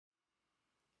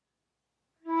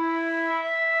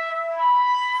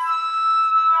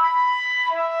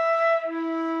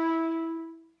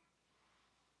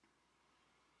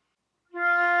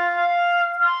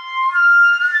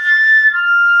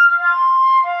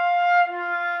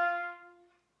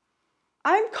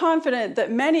confident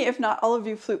that many, if not all of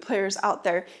you flute players out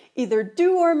there, either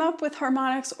do warm up with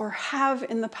harmonics or have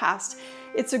in the past.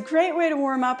 It's a great way to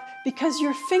warm up because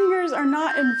your fingers are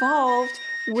not involved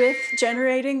with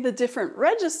generating the different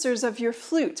registers of your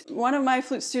flute. One of my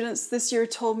flute students this year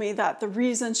told me that the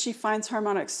reason she finds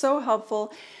harmonics so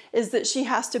helpful is that she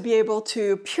has to be able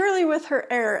to, purely with her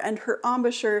air and her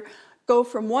embouchure, go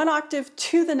from one octave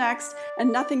to the next,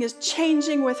 and nothing is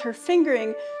changing with her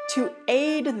fingering to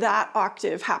aid that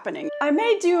octave happening. I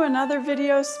may do another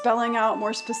video spelling out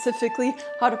more specifically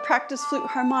how to practice flute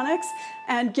harmonics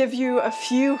and give you a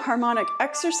few harmonic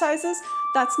exercises.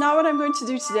 That's not what I'm going to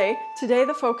do today. Today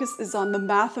the focus is on the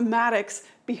mathematics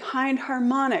behind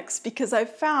harmonics, because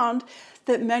I've found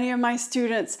that many of my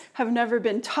students have never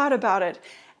been taught about it.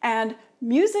 And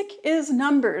music is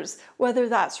numbers, whether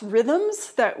that's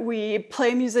rhythms, that we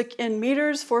play music in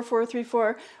meters,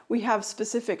 4/4-3/4, we have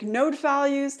specific note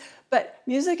values, but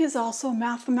music is also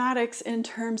mathematics in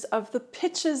terms of the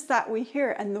pitches that we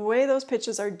hear and the way those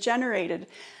pitches are generated.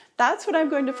 That's what I'm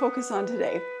going to focus on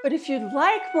today. But if you'd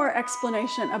like more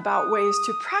explanation about ways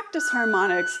to practice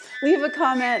harmonics, leave a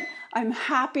comment. I'm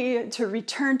happy to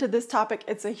return to this topic.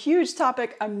 It's a huge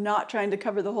topic. I'm not trying to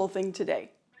cover the whole thing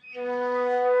today.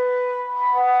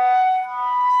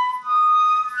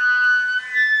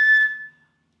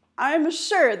 I'm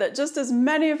sure that just as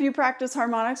many of you practice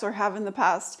harmonics or have in the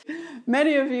past,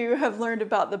 many of you have learned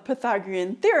about the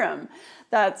Pythagorean theorem.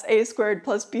 That's a squared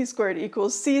plus b squared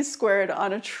equals c squared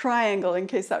on a triangle, in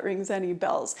case that rings any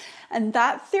bells. And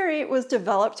that theory was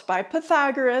developed by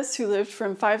Pythagoras, who lived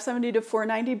from 570 to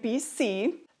 490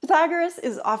 BC. Pythagoras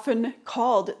is often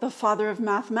called the father of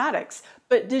mathematics,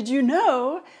 but did you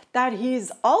know that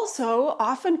he's also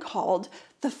often called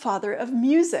the father of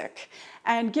music?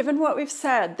 And given what we've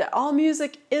said, that all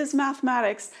music is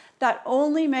mathematics, that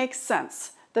only makes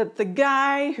sense that the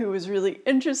guy who was really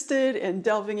interested in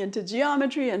delving into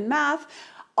geometry and math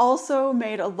also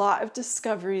made a lot of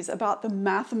discoveries about the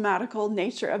mathematical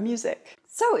nature of music.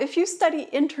 So if you study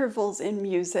intervals in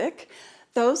music,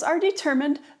 those are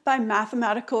determined by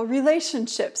mathematical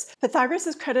relationships. Pythagoras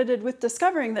is credited with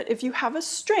discovering that if you have a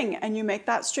string and you make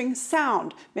that string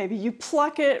sound, maybe you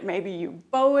pluck it, maybe you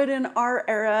bow it in our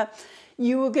era,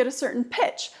 you will get a certain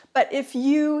pitch. But if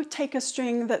you take a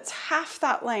string that's half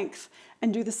that length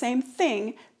and do the same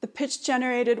thing, the pitch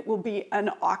generated will be an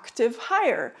octave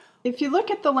higher. If you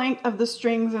look at the length of the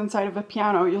strings inside of a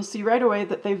piano, you'll see right away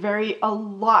that they vary a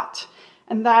lot.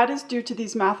 And that is due to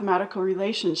these mathematical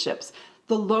relationships.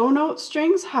 The low note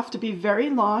strings have to be very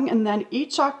long, and then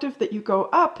each octave that you go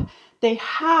up, they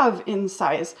halve in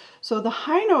size. So the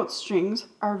high note strings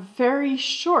are very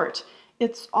short.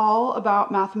 It's all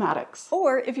about mathematics.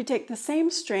 Or if you take the same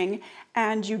string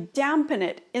and you dampen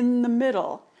it in the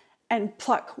middle and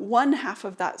pluck one half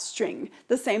of that string,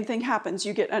 the same thing happens.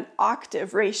 You get an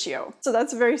octave ratio. So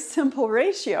that's a very simple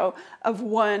ratio of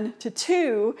 1 to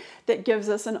 2 that gives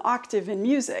us an octave in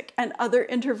music. And other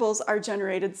intervals are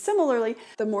generated similarly.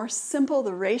 The more simple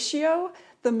the ratio,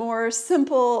 the more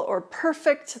simple or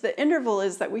perfect the interval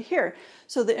is that we hear.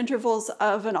 So the intervals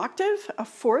of an octave, a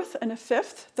fourth and a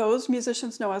fifth, those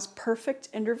musicians know as perfect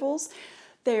intervals.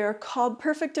 They are called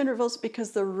perfect intervals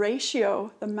because the ratio,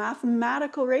 the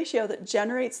mathematical ratio that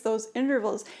generates those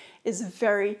intervals is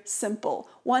very simple.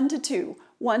 1 to 2,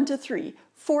 1 to 3,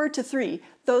 4 to 3,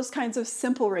 those kinds of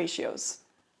simple ratios.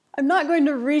 I'm not going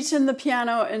to reach in the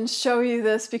piano and show you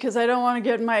this because I don't want to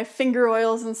get my finger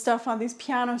oils and stuff on these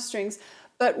piano strings,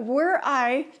 but were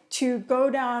I to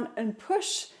go down and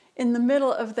push in the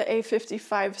middle of the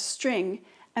A55 string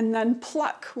and then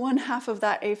pluck one half of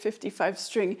that A55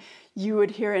 string, you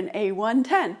would hear an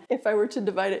A110. If I were to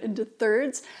divide it into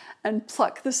thirds and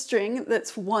pluck the string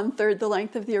that's 1/3 the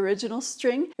length of the original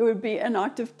string, it would be an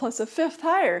octave plus a fifth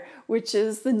higher, which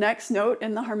is the next note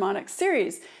in the harmonic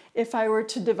series. If I were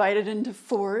to divide it into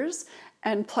fours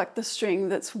and pluck the string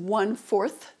that's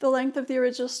 1/4 the length of the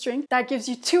original string, that gives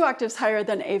you 2 octaves higher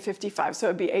than A55, so it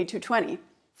would be A220.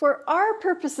 For our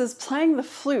purposes playing the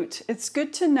flute, it's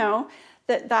good to know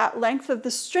that that length of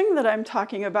the string that I'm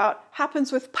talking about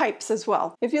happens with pipes as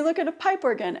well. If you look at a pipe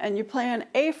organ and you play an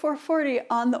A440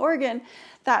 on the organ,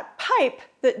 that pipe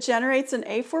that generates an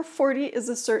A440 is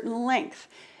a certain length.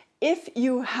 If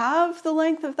you have the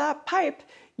length of that pipe,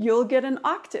 you'll get an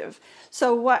octave.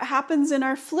 So what happens in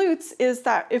our flutes is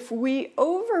that if we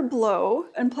overblow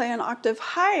and play an octave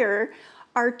higher,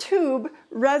 our tube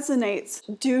resonates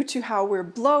due to how we're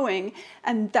blowing,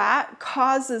 and that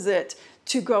causes it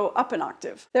to go up an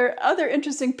octave. There are other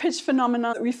interesting pitch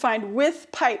phenomena that we find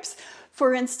with pipes.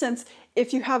 For instance,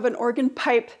 if you have an organ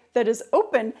pipe that is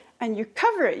open and you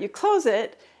cover it, you close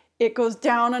it, it goes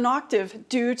down an octave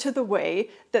due to the way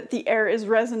that the air is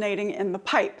resonating in the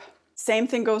pipe. Same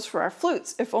thing goes for our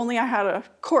flutes. If only I had a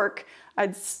cork,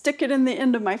 I'd stick it in the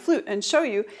end of my flute and show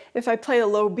you if I play a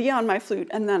low B on my flute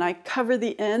and then I cover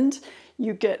the end,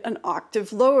 you get an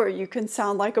octave lower. You can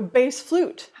sound like a bass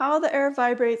flute. How the air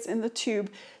vibrates in the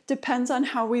tube depends on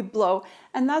how we blow,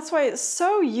 and that's why it's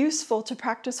so useful to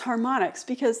practice harmonics,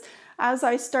 because as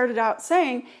I started out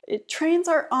saying, it trains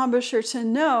our embouchure to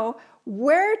know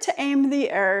where to aim the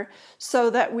air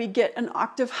so that we get an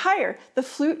octave higher. The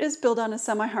flute is built on a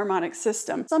semi-harmonic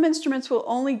system. Some instruments will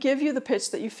only give you the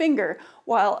pitch that you finger,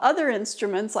 while other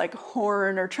instruments like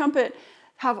horn or trumpet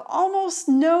have almost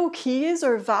no keys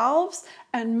or valves,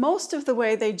 and most of the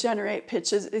way they generate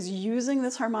pitches is using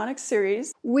this harmonic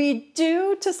series. We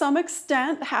do, to some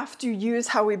extent, have to use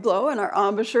how we blow in our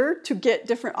embouchure to get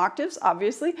different octaves,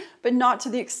 obviously, but not to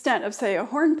the extent of, say, a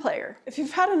horn player. If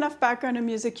you've had enough background in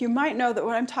music, you might know that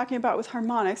what I'm talking about with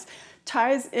harmonics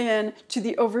ties in to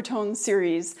the overtone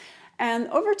series. And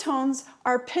overtones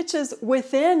are pitches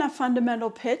within a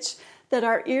fundamental pitch that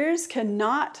our ears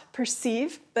cannot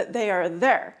perceive, but they are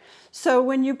there. So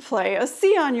when you play a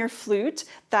C on your flute,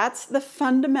 that's the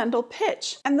fundamental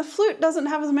pitch. And the flute doesn't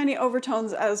have as many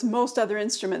overtones as most other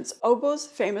instruments. Oboes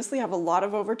famously have a lot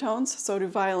of overtones, so do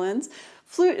violins.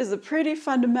 Flute is a pretty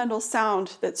fundamental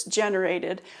sound that's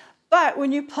generated. But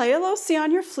when you play a low C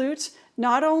on your flute,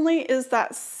 not only is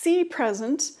that C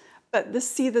present, but the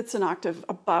C that's an octave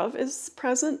above is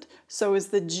present, so is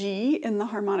the G in the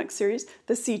harmonic series,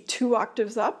 the C 2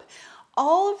 octaves up.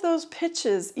 All of those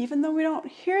pitches, even though we don't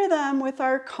hear them with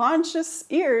our conscious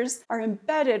ears, are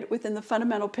embedded within the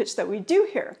fundamental pitch that we do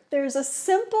hear. There's a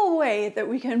simple way that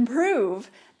we can prove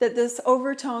that this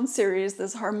overtone series,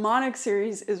 this harmonic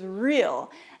series, is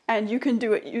real. And you can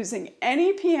do it using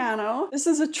any piano. This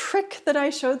is a trick that I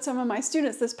showed some of my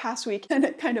students this past week, and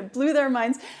it kind of blew their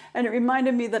minds, and it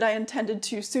reminded me that I intended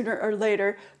to sooner or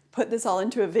later put this all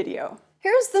into a video.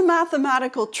 Here's the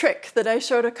mathematical trick that I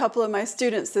showed a couple of my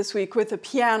students this week with a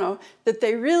piano that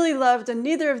they really loved, and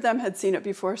neither of them had seen it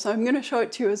before, so I'm going to show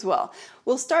it to you as well.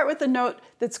 We'll start with a note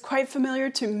that's quite familiar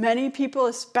to many people,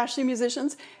 especially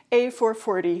musicians,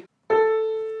 A440.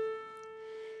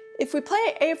 If we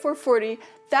play A440,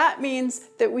 that means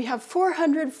that we have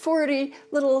 440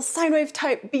 little sine wave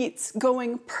type beats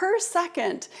going per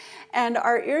second, and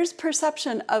our ear's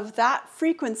perception of that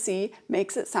frequency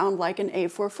makes it sound like an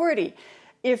A440.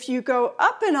 If you go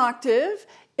up an octave,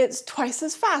 it's twice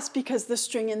as fast because the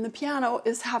string in the piano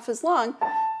is half as long.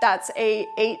 That's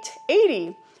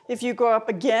A880. If you go up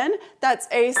again, that's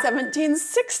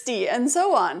A1760, and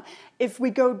so on. If we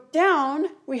go down,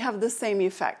 we have the same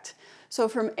effect. So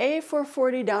from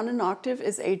A440 down an octave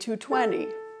is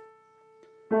A220.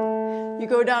 You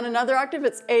go down another octave,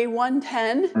 it's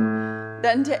A110,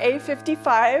 then to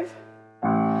A55,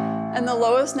 and the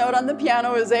lowest note on the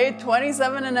piano is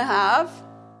A27.5.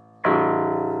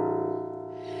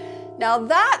 Now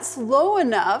that's low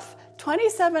enough.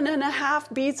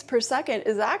 27.5 beats per second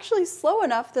is actually slow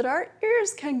enough that our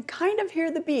ears can kind of hear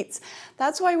the beats.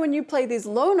 That's why when you play these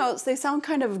low notes, they sound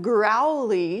kind of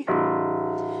growly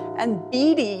and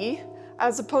beady,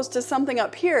 as opposed to something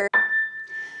up here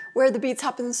where the beats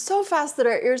happen so fast that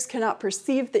our ears cannot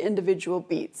perceive the individual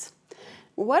beats.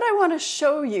 What I want to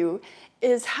show you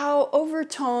is how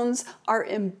overtones are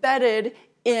embedded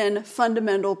in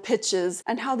fundamental pitches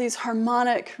and how these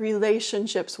harmonic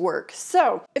relationships work.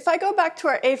 So if I go back to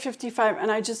our A55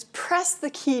 and I just press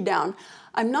the key down,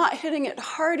 I'm not hitting it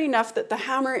hard enough that the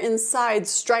hammer inside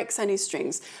strikes any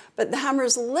strings, but the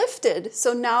hammer's lifted,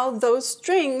 so now those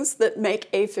strings that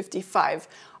make A55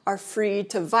 are free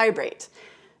to vibrate.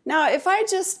 Now, if I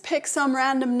just pick some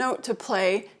random note to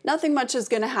play, nothing much is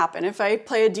going to happen. If I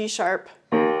play a D sharp,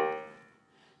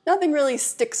 nothing really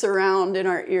sticks around in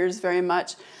our ears very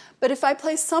much. But if I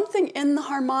play something in the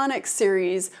harmonic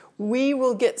series, we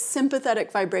will get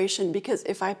sympathetic vibration, because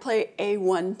if I play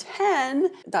A110,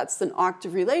 that's an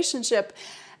octave relationship,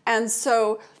 and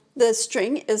so the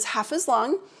string is half as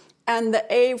long, and the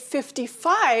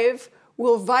A55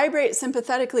 will vibrate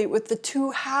sympathetically with the two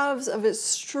halves of its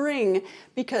string,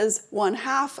 because one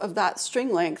half of that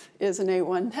string length is an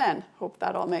A110. Hope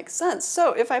that all makes sense.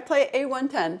 So if I play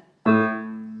A110,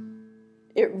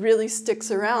 it really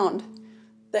sticks around.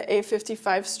 The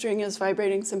A55 string is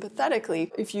vibrating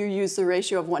sympathetically. If you use the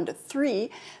ratio of 1 to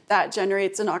 3, that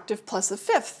generates an octave plus a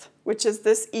fifth, which is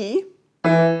this E.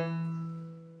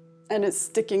 And it's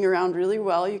sticking around really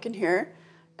well, you can hear.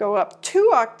 Go up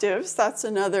 2 octaves, that's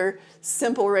another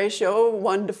simple ratio,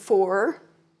 1 to 4.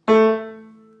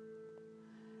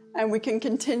 And we can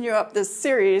continue up this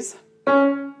series.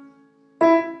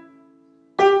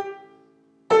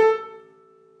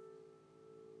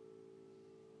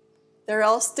 They're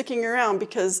all sticking around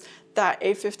because that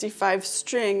A55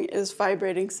 string is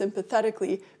vibrating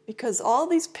sympathetically because all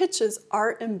these pitches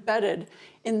are embedded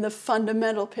in the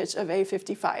fundamental pitch of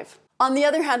A55. On the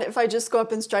other hand, if I just go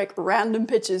up and strike random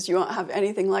pitches, you won't have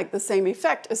anything like the same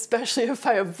effect, especially if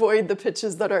I avoid the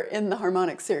pitches that are in the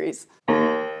harmonic series.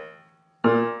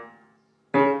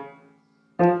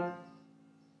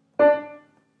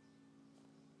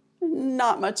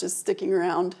 Not much is sticking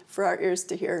around for our ears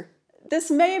to hear. This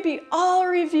may be all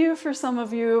review for some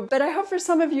of you, but I hope for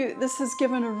some of you this has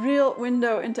given a real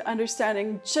window into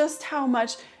understanding just how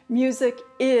much music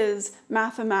is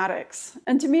mathematics.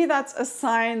 And to me, that's a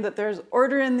sign that there's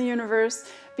order in the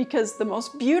universe, because the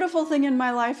most beautiful thing in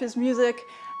my life is music,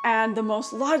 and the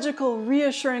most logical,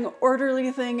 reassuring,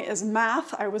 orderly thing is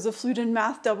math. I was a flute and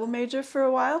math double major for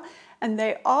a while, and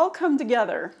they all come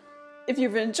together. If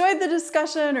you've enjoyed the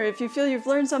discussion, or if you feel you've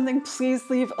learned something, please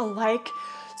leave a like.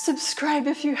 Subscribe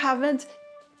if you haven't.